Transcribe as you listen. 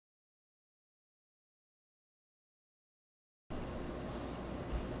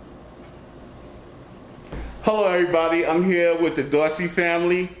Hello everybody, I'm here with the Dorsey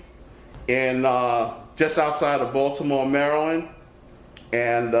family in just outside of Baltimore, Maryland.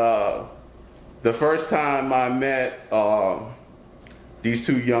 And the first time I met these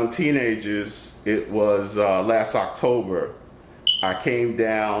two young teenagers, it was last October. I came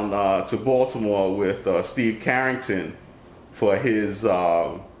down to Baltimore with Steve Carrington for his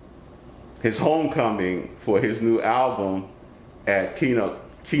homecoming for his new album at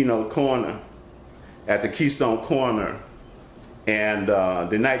Keynote Corner. At the Keystone Corner, and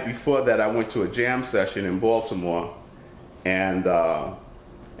the night before that I went to a jam session in Baltimore, and I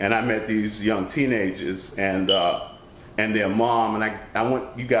met these young teenagers and their mom, and I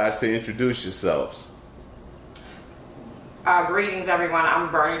want you guys to introduce yourselves. Greetings everyone,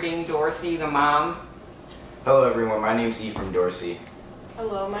 I'm Bernadine Dorsey, the mom. Hello everyone, my name's Ephraim Dorsey.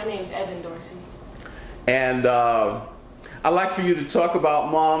 Hello, my name's Ebban Dorsey. And I'd like for you to talk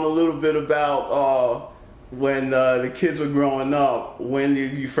about, Mom, a little bit about when the kids were growing up. When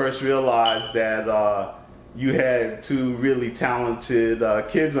did you first realize that you had two really talented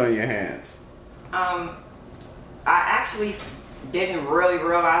kids on your hands? I actually didn't really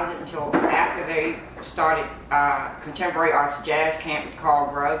realize it until after they started contemporary arts jazz camp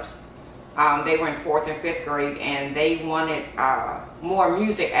called Grubs. They were in 4th and 5th grade, and they wanted more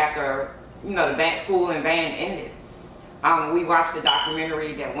music after the school and band ended. We watched the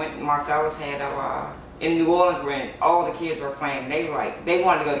documentary that Marcellus had in New Orleans when all the kids were playing. They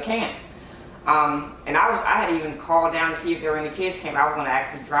wanted to go to camp. And I had even called down to see if there were any kids camp. I was going to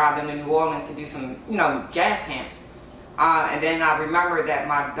actually drive them to New Orleans to do some, jazz camps. And then I remember that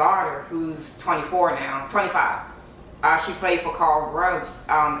my daughter, who's 25, she played for Carl Grubbs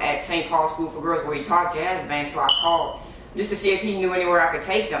at St. Paul School for Girls where he taught jazz band, so I called just to see if he knew anywhere I could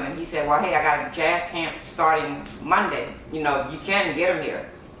take them. And he said, well, hey, I got a jazz camp starting Monday. You can get them here.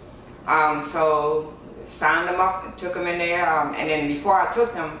 So signed them up and took them in there. And then before I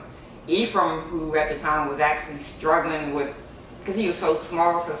took them, Ephraim, who at the time was actually struggling with, because he was so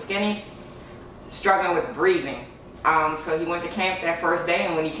small, so skinny, struggling with breathing. So he went to camp that first day,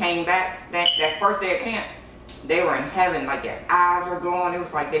 and when he came back, that first day of camp, they were in heaven. Like their eyes were glowing. It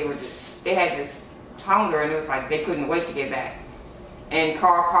was like they had this hunger, and it was like they couldn't wait to get back. And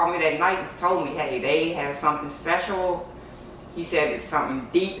Carl called me that night and told me, hey, they have something special. He said it's something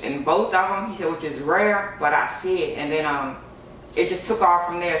deep in both of them. He said, which is rare, but I see it. And then it just took off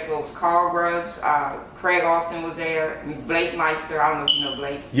from there. So it was Carl Grubbs, Craig Austin was there, Blake Meister, I don't know if you know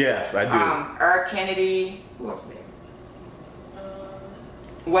Blake. Yes, I do. Eric Kennedy, who else was there?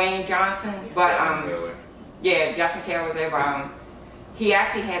 Wayne Johnson, but yeah, Justin Taylor was there, but he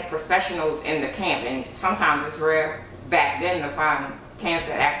actually had professionals in the camp, and sometimes it's rare back then to find camps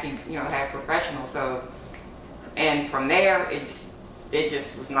that actually, had professionals. So, and from there, it just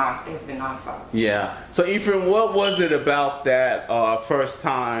was it's been nonstop. Yeah. So Ephraim, what was it about that first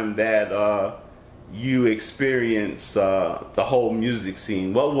time that you experienced the whole music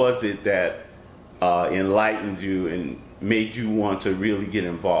scene? What was it that enlightened you and made you want to really get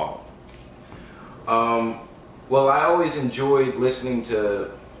involved? Well, I always enjoyed listening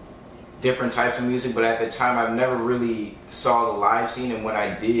to different types of music, but at the time I never really saw the live scene, and when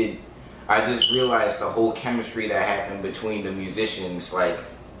I did, I just realized the whole chemistry that happened between the musicians. Like,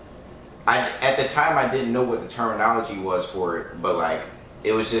 at the time I didn't know what the terminology was for it, but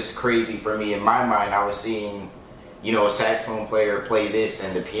it was just crazy for me. In my mind, I was seeing, a saxophone player play this,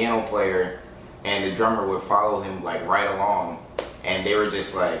 and the piano player and the drummer would follow him right along. And they were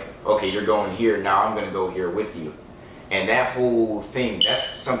just like, okay, you're going here, now I'm going to go here with you. And that whole thing,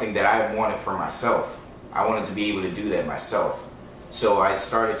 that's something that I wanted for myself. I wanted to be able to do that myself. So I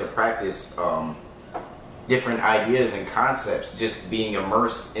started to practice different ideas and concepts, just being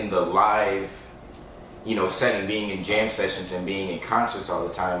immersed in the live, setting, being in jam sessions and being in concerts all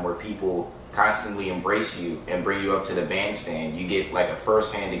the time where people constantly embrace you and bring you up to the bandstand. You get a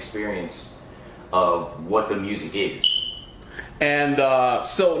first-hand experience of what the music is. And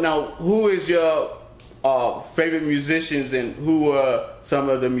so now, who is your favorite musicians, and who were some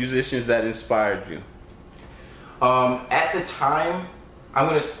of the musicians that inspired you? At the time, I'm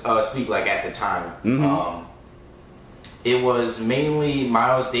going to speak at the time. Mm-hmm. It was mainly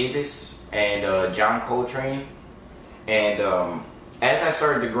Miles Davis and John Coltrane. And as I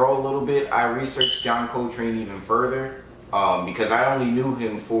started to grow a little bit, I researched John Coltrane even further because I only knew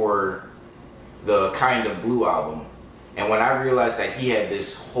him for the Kind of Blue album. And when I realized that he had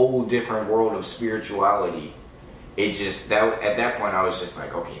this whole different world of spirituality, at that point I was just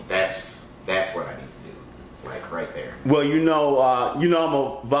like, okay, that's what I need to do, right there. Well, I'm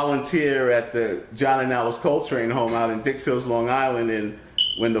a volunteer at the John and Alice Coltrane home out in Dix Hills, Long Island, and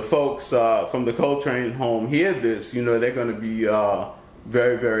when the folks from the Coltrane home hear this, you know, they're going to be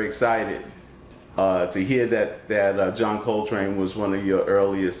very, very excited to hear that John Coltrane was one of your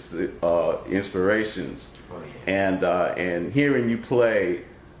earliest inspirations. Oh, yeah. And hearing you play,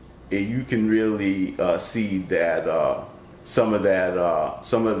 you can really see that some of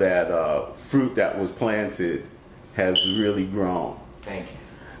that fruit that was planted has really grown. Thank you.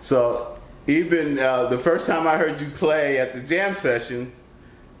 So even the first time I heard you play at the jam session,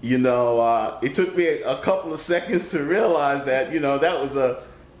 you know, it took me a couple of seconds to realize that, you know, that was a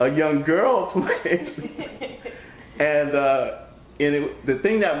young girl playing. And the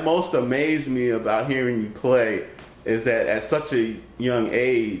thing that most amazed me about hearing you play is that at such a young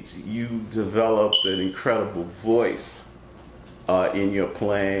age, you developed an incredible voice in your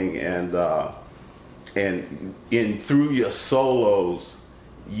playing, and through your solos,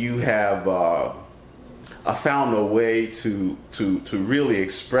 you have found a way to really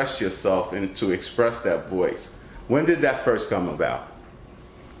express yourself and to express that voice. When did that first come about?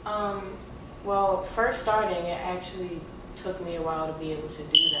 Well, first starting, it actually took me a while to be able to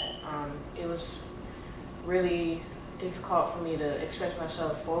do that. It was really difficult for me to express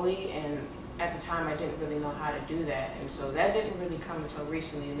myself fully, and at the time I didn't really know how to do that. And so that didn't really come until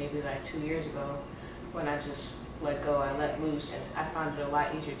recently, maybe like 2 years ago, when I just let go, I let loose, and I found it a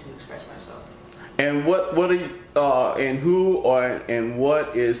lot easier to express myself. And what are you, and who or and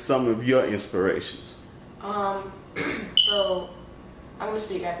what is some of your inspirations? So I'm going to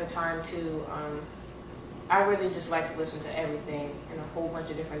speak at the time too. I really just like to listen to everything in a whole bunch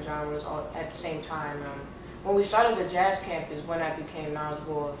of different genres all at the same time. When we started the jazz camp is when I became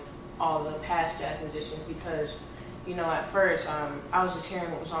knowledgeable of all the past jazz musicians, because, you know, at first I was just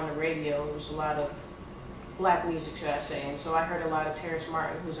hearing what was on the radio. It was a lot of black music, should I say, and so I heard a lot of Terrace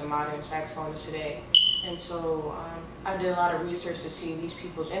Martin, who's a modern saxophonist today, and so I did a lot of research to see these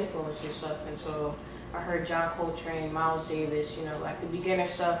people's influence and stuff, and so I heard John Coltrane, Miles Davis, you know, like the beginner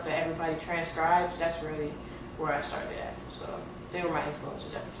stuff that everybody transcribes. That's really where I started at, so they were my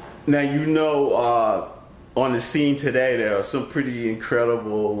influences at the time. Now, you know, on the scene today, there are some pretty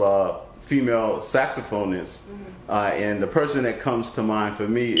incredible female saxophonists, and the person that comes to mind for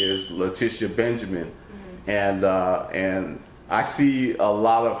me is Letitia Benjamin, and I see a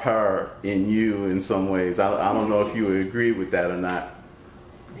lot of her in you in some ways. I don't know if you would agree with that or not,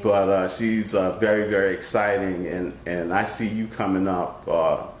 but she's very, very exciting, and I see you coming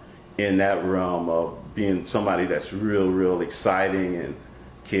up in that realm of being somebody that's real exciting and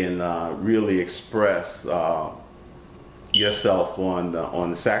can really express yourself on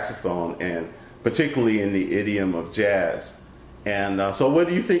the saxophone, and particularly in the idiom of jazz. And so what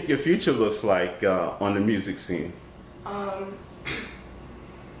do you think your future looks like on the music scene?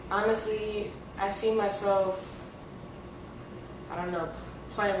 Honestly, I see myself, I don't know,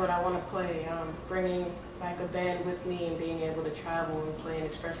 playing what I want to play, bringing like a band with me and being able to travel and play and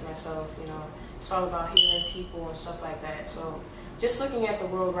express myself. You know, it's all about healing people and stuff like that. So just looking at the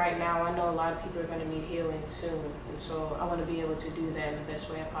world right now, I know a lot of people are going to need healing soon, and so I want to be able to do that in the best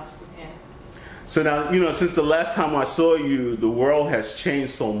way I possibly can. So now, you know, since the last time I saw you, the world has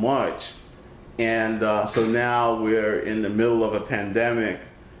changed so much, and so now we're in the middle of a pandemic,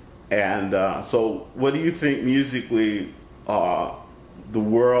 and so what do you think musically, the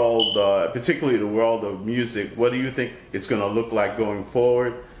world, particularly the world of music, what do you think it's going to look like going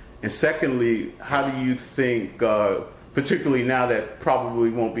forward? And secondly, how do you think, particularly now that probably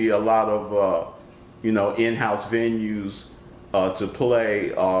won't be a lot of, you know, in-house venues to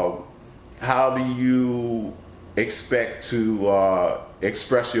play, how do you expect to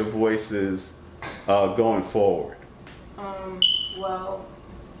express your voices going forward? Well,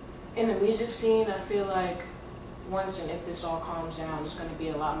 in the music scene, I feel like once and if this all calms down, it's going to be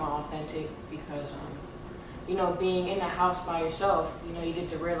a lot more authentic, because, you know, being in a house by yourself, you know, you get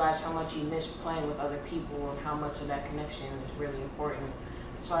to realize how much you miss playing with other people and how much of that connection is really important.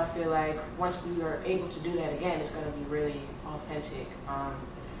 So I feel like once we are able to do that again, it's going to be really authentic.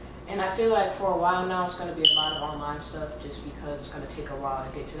 And I feel like for a while now, it's going to be a lot of online stuff, just because it's going to take a while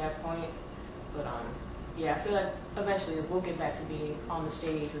to get to that point. But yeah, I feel like eventually we'll get back to being on the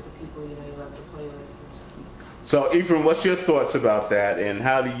stage with the people, you know, you love to play with. So Ephraim, what's your thoughts about that, and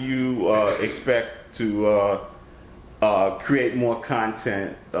how do you expect to create more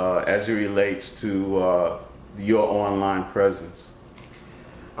content as it relates to your online presence?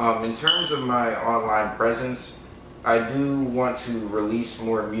 In terms of my online presence, I do want to release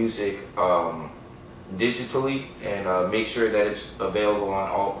more music digitally and make sure that it's available on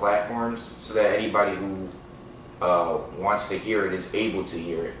all platforms, so that anybody who wants to hear it is able to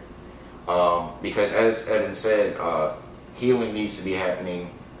hear it. Because as Evan said, healing needs to be happening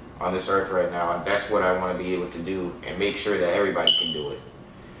on this earth right now, and that's what I want to be able to do and make sure that everybody can do it.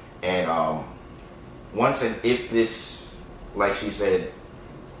 And once and if this, like she said,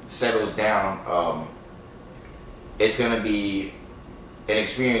 settles down, it's going to be an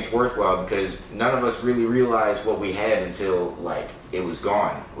experience worthwhile, because none of us really realized what we had until like it was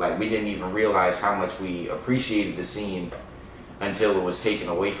gone. Like, we didn't even realize how much we appreciated the scene until it was taken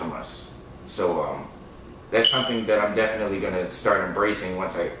away from us. So that's something that I'm definitely going to start embracing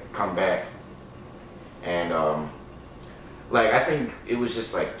once I come back. And like, I think it was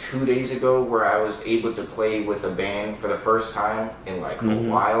just like 2 days ago where I was able to play with a band for the first time in like a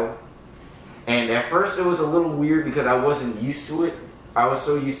while. And at first it was a little weird because I wasn't used to it. I was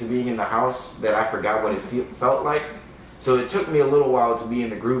so used to being in the house that I forgot what it felt like. So it took me a little while to be in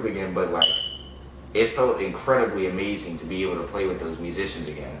the groove again, but like, it felt incredibly amazing to be able to play with those musicians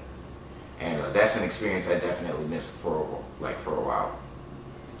again. And that's an experience I definitely missed for a while.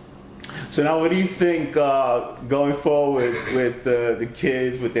 So now, what do you think going forward with the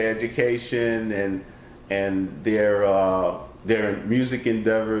kids, with their education and their music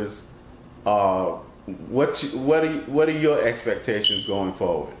endeavors? What are your expectations going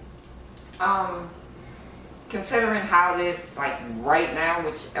forward? Considering how it is like right now,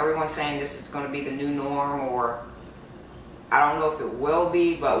 which everyone's saying this is going to be the new norm, or I don't know if it will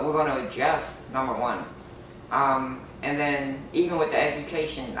be, but we're going to adjust, number one. And then even with the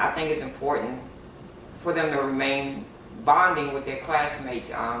education, I think it's important for them to remain bonding with their classmates,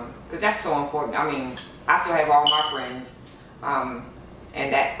 because that's so important. I mean, I still have all my friends,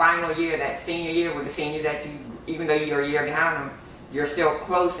 and that final year, that senior year with the seniors that you, even though you're a year behind them, you're still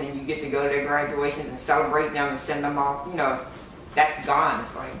close, and you get to go to their graduations and celebrate them and send them off. You know, that's gone.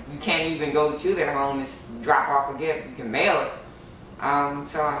 It's like you can't even go to their home and drop off a gift. You can mail it.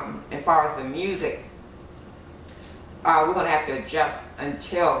 As far as the music, we're going to have to adjust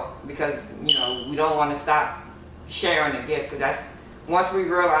until, because, you know, we don't want to stop sharing the gift, because that's, once we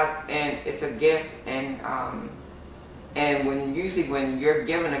realize, and it's a gift, and usually when you're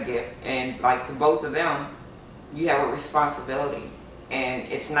given a gift, and like to both of them, you have a responsibility, and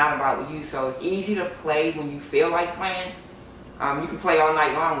it's not about you. So it's easy to play when you feel like playing. You can play all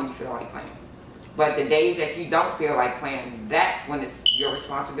night long when you feel like playing, but the days that you don't feel like playing, that's when it's your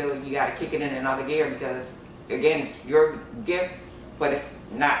responsibility. You got to kick it in another gear, because again, it's your gift, but it's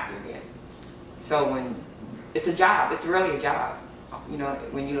not your gift. So when it's a job, it's really a job, you know,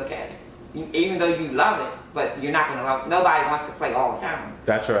 when you look at it. Even though you love it, but you're not going to love it. Nobody wants to play all the time.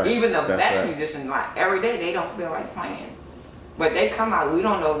 That's right. Even the That's best right. musicians, like every day, they don't feel like playing. But they come out, we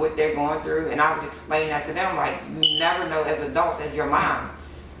don't know what they're going through, and I was explaining that to them, like, you never know as adults, as your mom.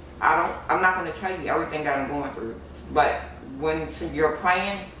 I'm not going to tell you everything that I'm going through, but when you're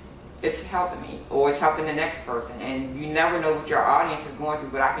playing, it's helping me, or it's helping the next person, and you never know what your audience is going through.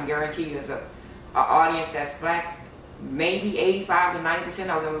 But I can guarantee you, as an audience that's black, maybe 85 to 90%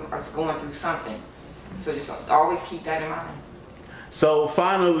 of them are going through something. So just always keep that in mind. So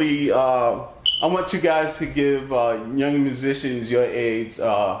finally, I want you guys to give young musicians your age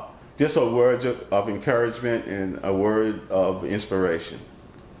just a word of encouragement and a word of inspiration.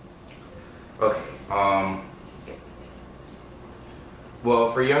 Okay.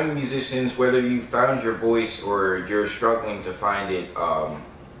 Well, for young musicians, whether you found your voice or you're struggling to find it,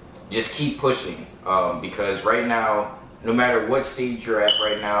 just keep pushing, because right now, no matter what stage you're at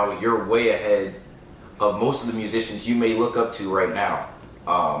right now, you're way ahead of most of the musicians you may look up to right now,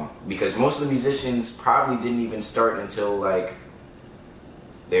 because most of the musicians probably didn't even start until like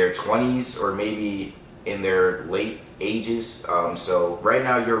their 20s or maybe in their late ages. So right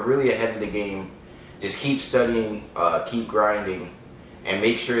now you're really ahead of the game. Just keep studying, keep grinding, and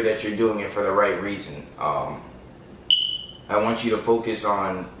make sure that you're doing it for the right reason. I want you to focus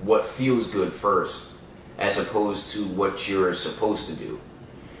on what feels good first, as opposed to what you're supposed to do.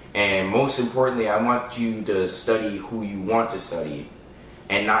 And most importantly, I want you to study who you want to study,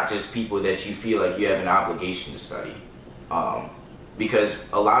 and not just people that you feel like you have an obligation to study. Because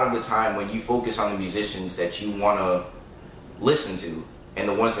a lot of the time when you focus on the musicians that you want to listen to, and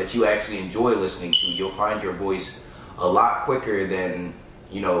the ones that you actually enjoy listening to, you'll find your voice a lot quicker than,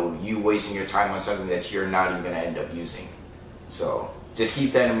 you know, you wasting your time on something that you're not even going to end up using. So just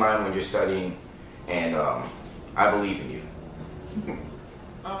keep that in mind when you're studying, and I believe in you.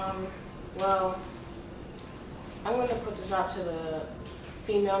 Well, I'm going to put this out to the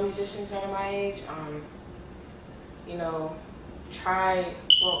female musicians that are my age. You know, I'm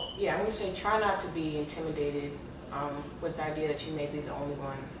going to say try not to be intimidated with the idea that you may be the only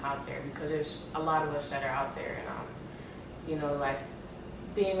one out there, because there's a lot of us that are out there, and you know, like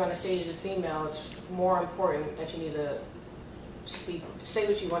being on the stage as a female, it's more important that you need to say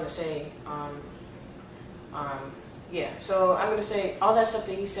what you want to say. Yeah, so I'm gonna say all that stuff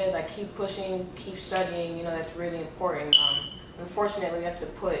that he said, like keep pushing, keep studying. You know, that's really important. Unfortunately, we have to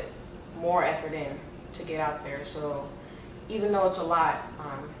put more effort in to get out there. So even though it's a lot,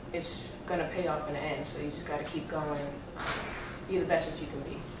 it's gonna pay off in the end. So you just gotta keep going, be the best that you can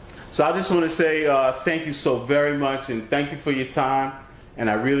be. So I just want to say thank you so very much, and thank you for your time. And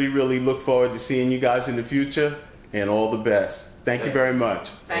I really, really look forward to seeing you guys in the future, and all the best. Thank you very much.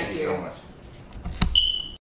 Thank you so much.